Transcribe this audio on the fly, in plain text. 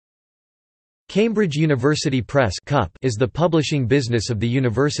Cambridge University Press is the publishing business of the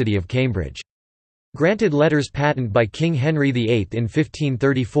University of Cambridge. Granted letters patent by King Henry VIII in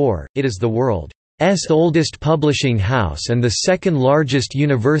 1534, it is the world's oldest publishing house and the second largest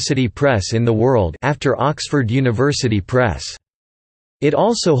university press in the world after Oxford University Press. It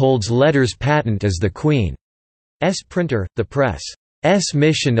also holds letters patent as the Queen's printer. The press's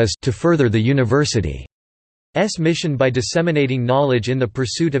mission is to further the university's mission by disseminating knowledge in the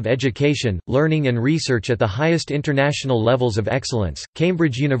pursuit of education, learning and research at the highest international levels of excellence.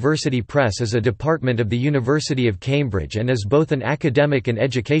 Cambridge University Press is a department of the University of Cambridge and is both an academic and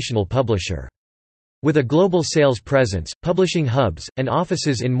educational publisher. With a global sales presence, publishing hubs, and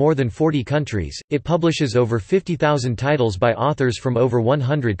offices in more than 40 countries, it publishes over 50,000 titles by authors from over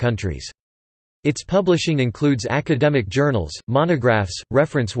 100 countries. Its publishing includes academic journals, monographs,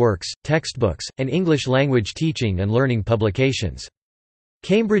 reference works, textbooks, and English-language teaching and learning publications.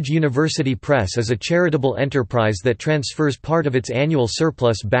 Cambridge University Press is a charitable enterprise that transfers part of its annual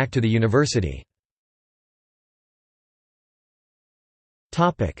surplus back to the university.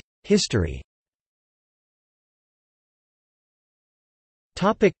 History.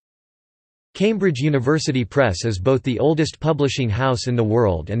 Cambridge University Press is both the oldest publishing house in the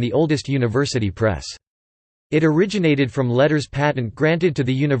world and the oldest university press. It originated from letters patent granted to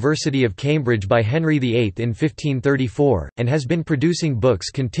the University of Cambridge by Henry VIII in 1534, and has been producing books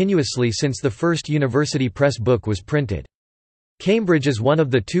continuously since the first university press book was printed. Cambridge is one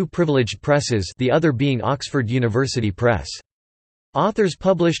of the two privileged presses, the other being Oxford University Press. Authors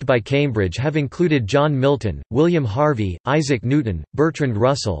published by Cambridge have included John Milton, William Harvey, Isaac Newton, Bertrand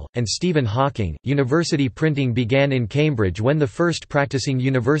Russell, and Stephen Hawking. University printing began in Cambridge when the first practicing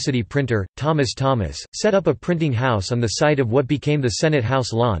university printer, Thomas, set up a printing house on the site of what became the Senate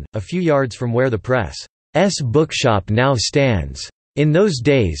House lawn, a few yards from where the press's bookshop now stands. In those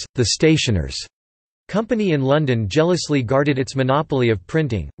days, the Stationers' Company in London jealously guarded its monopoly of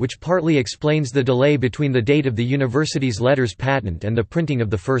printing, which partly explains the delay between the date of the university's letters patent and the printing of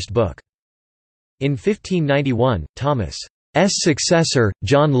the first book. In 1591, Thomas's successor,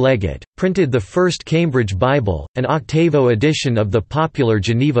 John Leggett, printed the first Cambridge Bible, an octavo edition of the popular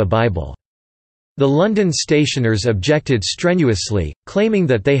Geneva Bible. The London Stationers objected strenuously, claiming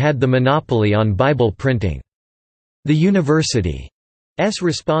that they had the monopoly on Bible printing. The university's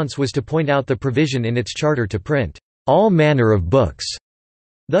response was to point out the provision in its charter to print all manner of books.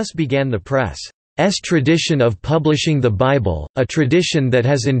 Thus began the press's tradition of publishing the Bible, a tradition that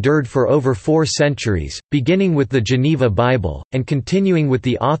has endured for over 4 centuries, beginning with the Geneva Bible, and continuing with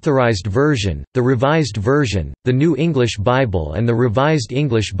the Authorized Version, the Revised Version, the New English Bible and the Revised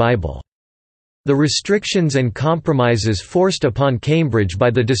English Bible. The restrictions and compromises forced upon Cambridge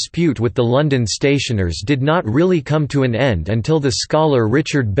by the dispute with the London Stationers did not really come to an end until the scholar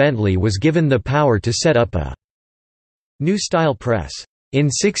Richard Bentley was given the power to set up a new-style press in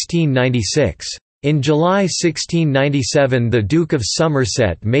 1696. In July 1697 the Duke of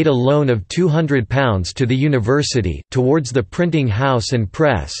Somerset made a loan of £200 to the university towards the printing house and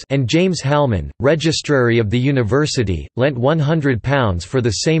press, and James Halman, Registrary of the University, lent £100 for the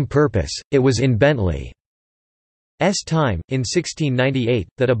same purpose. It was in Bentley's time, in 1698,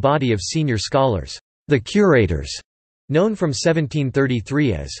 that a body of senior scholars, the curators, known from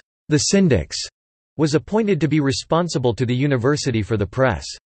 1733 as the syndics, was appointed to be responsible to the university for the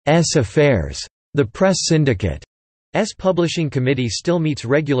press's affairs. The Press Syndicate's publishing committee still meets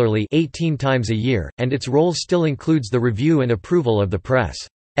regularly 18 times a year, and its role still includes the review and approval of the press's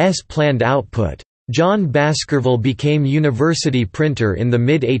planned output. John Baskerville became university printer in the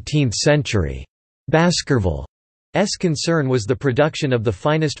mid-18th century. Baskerville's concern was the production of the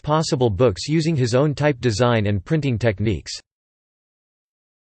finest possible books using his own type design and printing techniques.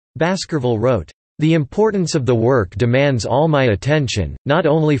 Baskerville wrote, "The importance of the work demands all my attention, not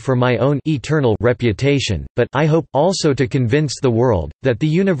only for my own eternal reputation, but I hope also to convince the world, that the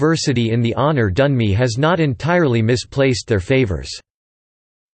university in the honor done me has not entirely misplaced their favors."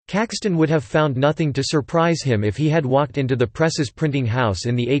 Caxton would have found nothing to surprise him if he had walked into the press's printing house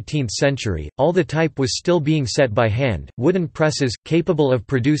in the 18th century. All the type was still being set by hand, wooden presses, capable of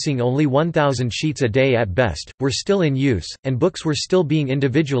producing only 1,000 sheets a day at best, were still in use, and books were still being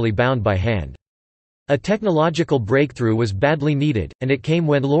individually bound by hand. A technological breakthrough was badly needed, and it came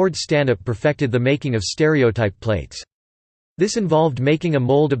when Lord Stanhope perfected the making of stereotype plates. This involved making a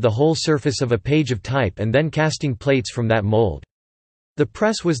mold of the whole surface of a page of type and then casting plates from that mold. The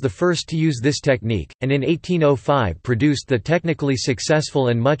press was the first to use this technique, and in 1805 produced the technically successful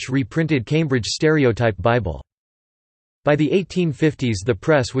and much reprinted Cambridge Stereotype Bible. By the 1850s the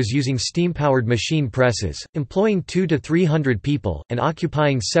press was using steam-powered machine presses, employing 200 to 300 people, and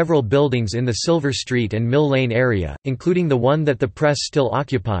occupying several buildings in the Silver Street and Mill Lane area, including the one that the press still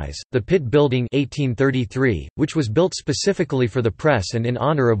occupies, the Pitt Building 1833, which was built specifically for the press and in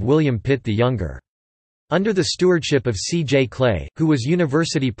honor of William Pitt the Younger. Under the stewardship of C. J. Clay, who was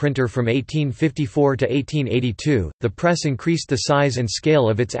university printer from 1854 to 1882, the press increased the size and scale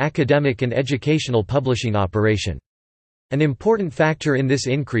of its academic and educational publishing operation. An important factor in this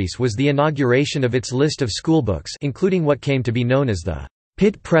increase was the inauguration of its list of schoolbooks, including what came to be known as the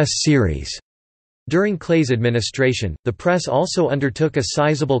Pitt Press series. During Clay's administration, the press also undertook a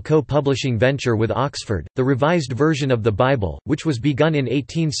sizable co-publishing venture with Oxford, the revised version of the Bible, which was begun in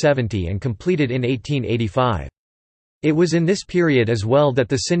 1870 and completed in 1885. It was in this period as well that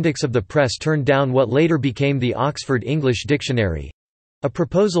the syndics of the press turned down what later became the Oxford English Dictionary, a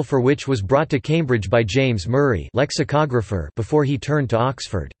proposal for which was brought to Cambridge by James Murray, lexicographer, before he turned to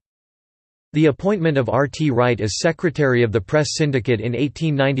Oxford. The appointment of R. T. Wright as secretary of the Press Syndicate in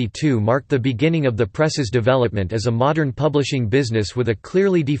 1892 marked the beginning of the press's development as a modern publishing business with a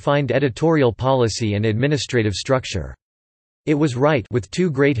clearly defined editorial policy and administrative structure. It was Wright, with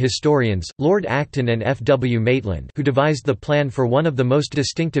two great historians, Lord Acton and F. W. Maitland, who devised the plan for one of the most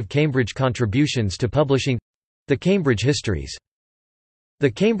distinctive Cambridge contributions to publishing—the Cambridge Histories. The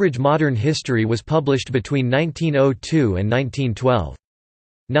Cambridge Modern History was published between 1902 and 1912.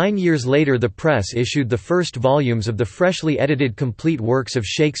 9 years later the press issued the first volumes of the freshly edited complete works of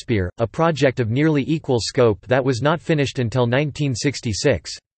Shakespeare, a project of nearly equal scope that was not finished until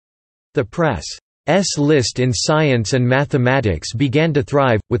 1966. The press's list in science and mathematics began to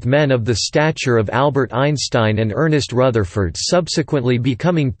thrive, with men of the stature of Albert Einstein and Ernest Rutherford subsequently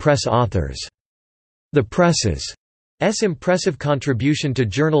becoming press authors. The press's impressive contribution to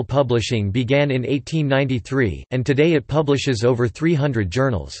journal publishing began in 1893, and today it publishes over 300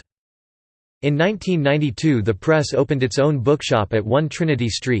 journals. In 1992 the press opened its own bookshop at 1 Trinity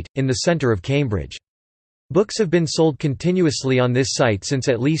Street, in the centre of Cambridge. Books have been sold continuously on this site since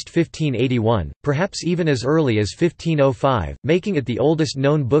at least 1581, perhaps even as early as 1505, making it the oldest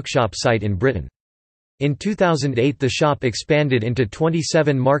known bookshop site in Britain. In 2008 the shop expanded into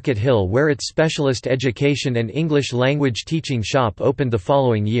 27 Market Hill where its specialist education and English language teaching shop opened the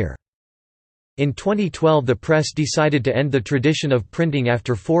following year. In 2012 the press decided to end the tradition of printing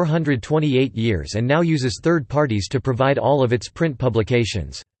after 428 years and now uses third parties to provide all of its print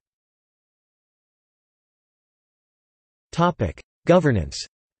publications. Governance.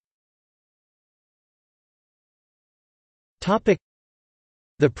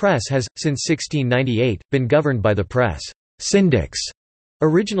 The press has, since 1698, been governed by the press syndics,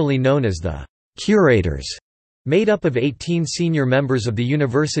 originally known as the curators, made up of 18 senior members of the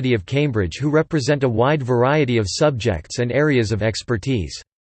University of Cambridge who represent a wide variety of subjects and areas of expertise.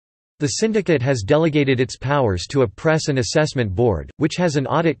 The syndicate has delegated its powers to a Press and Assessment Board, which has an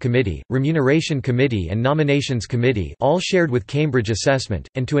Audit Committee, Remuneration Committee and Nominations Committee, all shared with Cambridge Assessment,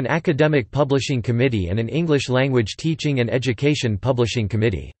 and to an Academic Publishing Committee and an English Language Teaching and Education Publishing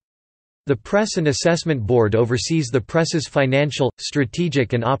Committee. The Press and Assessment Board oversees the press's financial,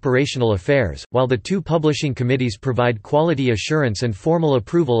 strategic and operational affairs, while the two publishing committees provide quality assurance and formal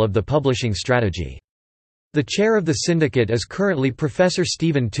approval of the publishing strategy. The chair of the syndicate is currently Professor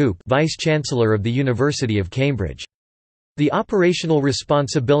Stephen Tupe, Vice-Chancellor of the University of Cambridge. The operational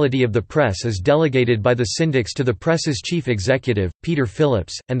responsibility of the press is delegated by the syndics to the press's chief executive, Peter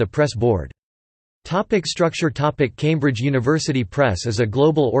Phillips, and the press board. Structure. Cambridge University Press is a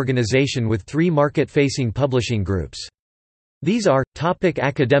global organization with 3 market-facing publishing groups. These are,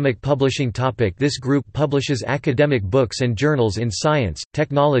 academic publishing. This group publishes academic books and journals in science,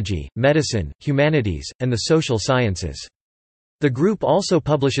 technology, medicine, humanities, and the social sciences. The group also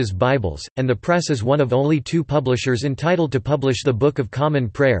publishes Bibles, and the press is one of only 2 publishers entitled to publish the Book of Common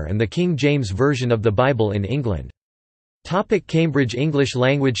Prayer and the King James Version of the Bible in England. Cambridge English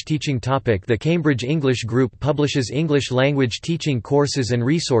Language Teaching. The Cambridge English Group publishes English language teaching courses and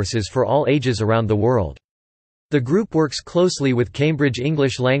resources for all ages around the world. The group works closely with Cambridge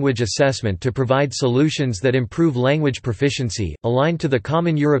English Language Assessment to provide solutions that improve language proficiency, aligned to the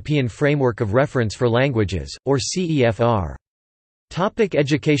Common European Framework of Reference for Languages, or CEFR.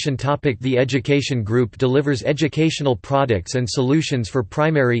 Education. The Education Group delivers educational products and solutions for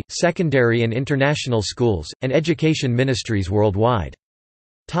primary, secondary and international schools, and education ministries worldwide.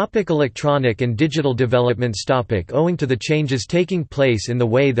 Electronic and digital developments. Owing to the changes taking place in the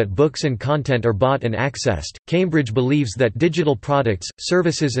way that books and content are bought and accessed, Cambridge believes that digital products,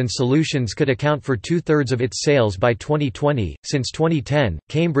 services and solutions could account for two-thirds of its sales by 2020. Since 2010,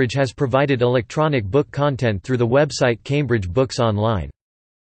 Cambridge has provided electronic book content through the website Cambridge Books Online.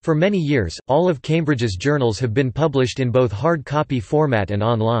 For many years, all of Cambridge's journals have been published in both hard copy format and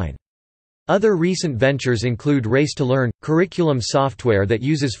online. Other recent ventures include Race to Learn, curriculum software that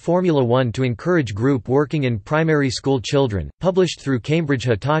uses Formula One to encourage group working in primary school children, published through Cambridge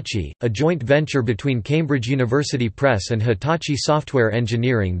Hitachi, a joint venture between Cambridge University Press and Hitachi Software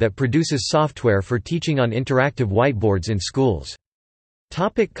Engineering that produces software for teaching on interactive whiteboards in schools.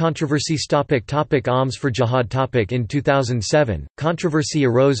 Controversies. Alms for Jihad. In 2007, controversy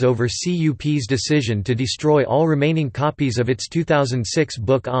arose over CUP's decision to destroy all remaining copies of its 2006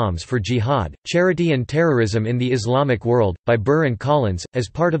 book Alms for Jihad, Charity and Terrorism in the Islamic World, by Burr and Collins, as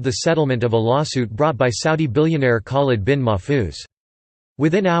part of the settlement of a lawsuit brought by Saudi billionaire Khalid bin Mahfouz.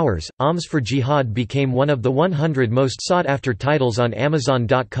 Within hours, Alms for Jihad became one of the 100 most sought-after titles on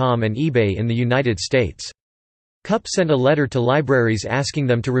Amazon.com and eBay in the United States. CUP sent a letter to libraries asking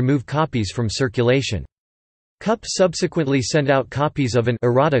them to remove copies from circulation. CUP subsequently sent out copies of an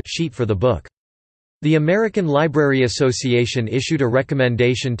errata sheet for the book. The American Library Association issued a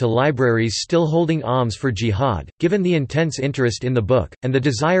recommendation to libraries still holding Alms for Jihad, given the intense interest in the book, and the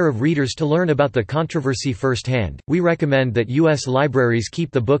desire of readers to learn about the controversy firsthand. We recommend that U.S. libraries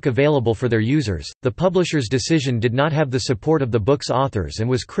keep the book available for their users. The publisher's decision did not have the support of the book's authors and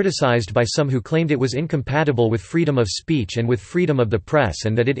was criticized by some who claimed it was incompatible with freedom of speech and with freedom of the press,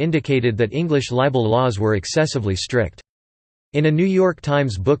 and that it indicated that English libel laws were excessively strict. In a New York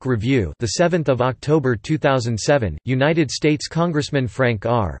Times book review, the 7th of October 2007, United States Congressman Frank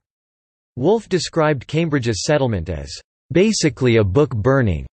R. Wolf described Cambridge's settlement as basically a book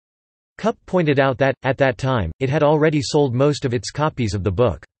burning. CUP pointed out that, at that time, it had already sold most of its copies of the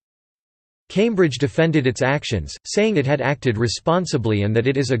book. Cambridge defended its actions, saying it had acted responsibly and that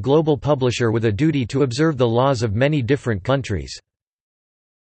it is a global publisher with a duty to observe the laws of many different countries.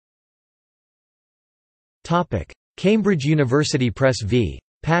 Cambridge University Press v.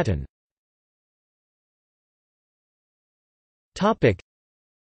 Patton.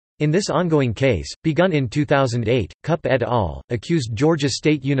 In this ongoing case, begun in 2008, CUP et al. Accused Georgia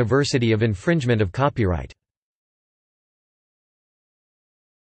State University of infringement of copyright.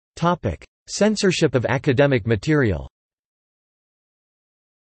 Censorship of academic material.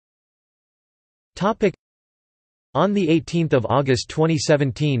 On 18 August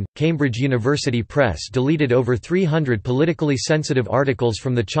 2017, Cambridge University Press deleted over 300 politically sensitive articles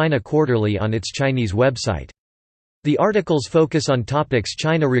from the China Quarterly on its Chinese website. The articles focus on topics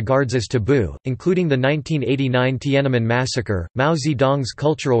China regards as taboo, including the 1989 Tiananmen massacre, Mao Zedong's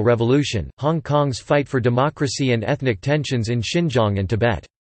Cultural Revolution, Hong Kong's fight for democracy and ethnic tensions in Xinjiang and Tibet.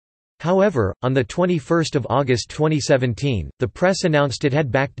 However, on 21 August 2017, the press announced it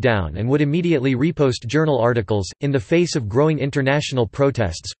had backed down and would immediately repost journal articles, in the face of growing international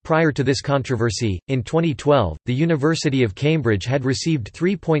protests. Prior to this controversy, in 2012, the University of Cambridge had received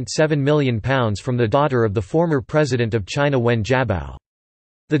 £3.7 million from the daughter of the former president of China Wen Jiabao.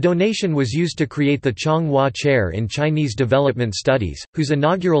 The donation was used to create the Chong-Hua Chair in Chinese Development Studies, whose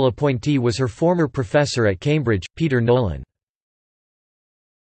inaugural appointee was her former professor at Cambridge, Peter Nolan.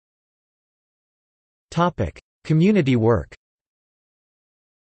 Community work.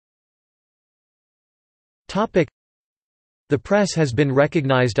 The press has been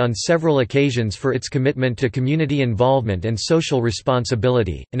recognized on several occasions for its commitment to community involvement and social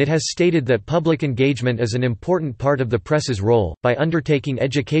responsibility, and it has stated that public engagement is an important part of the press's role. By undertaking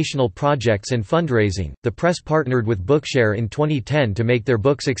educational projects and fundraising, the press partnered with Bookshare in 2010 to make their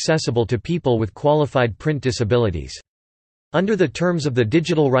books accessible to people with qualified print disabilities. Under the terms of the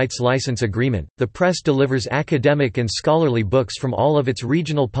Digital Rights License Agreement, the press delivers academic and scholarly books from all of its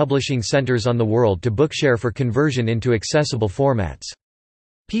regional publishing centers on the world to Bookshare for conversion into accessible formats.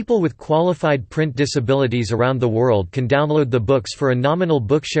 People with qualified print disabilities around the world can download the books for a nominal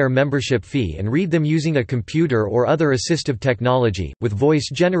Bookshare membership fee and read them using a computer or other assistive technology, with voice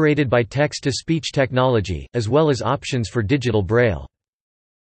generated by text-to-speech technology, as well as options for digital braille.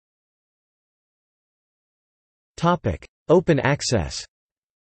 Open access.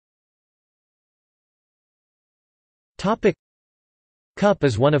 CUP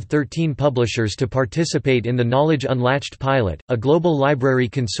is one of 13 publishers to participate in the Knowledge Unlatched pilot, a global library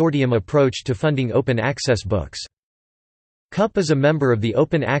consortium approach to funding open access books. CUP is a member of the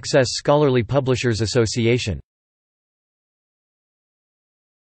Open Access Scholarly Publishers Association.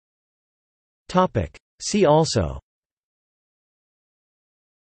 See also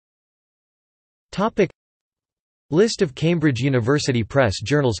Topic: List of Cambridge University Press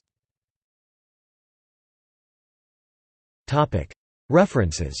journals. Topic: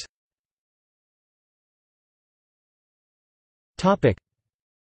 References.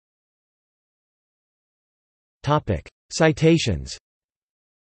 Topic: Citations.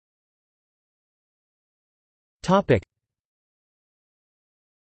 Topic: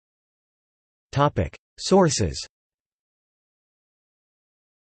 Sources.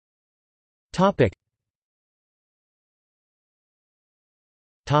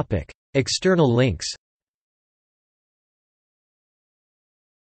 Topic: External links.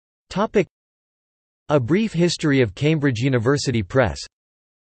 A Brief History of Cambridge University Press,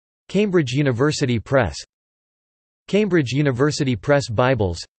 Cambridge University Press, Cambridge University Press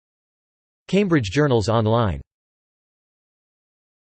Bibles, Cambridge Journals Online.